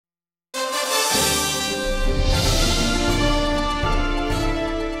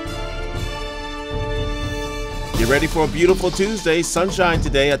ready for a beautiful Tuesday. Sunshine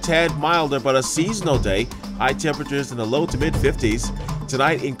today, a tad milder but a seasonal day. High temperatures in the low to mid 50s.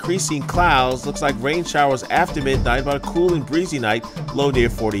 Tonight, increasing clouds. Looks like rain showers after midnight, but a cool and breezy night, low near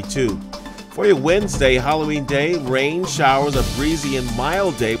 42. For your Wednesday, Halloween day, rain showers, a breezy and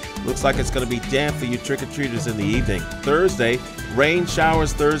mild day. Looks like it's going to be damp for you trick-or-treaters in the evening. Thursday, rain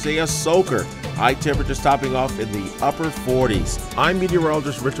showers Thursday, a soaker. High temperatures topping off in the upper 40s. I'm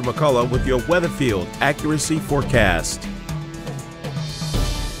meteorologist Richard McCullough with your Weatherfield Accuracy Forecast.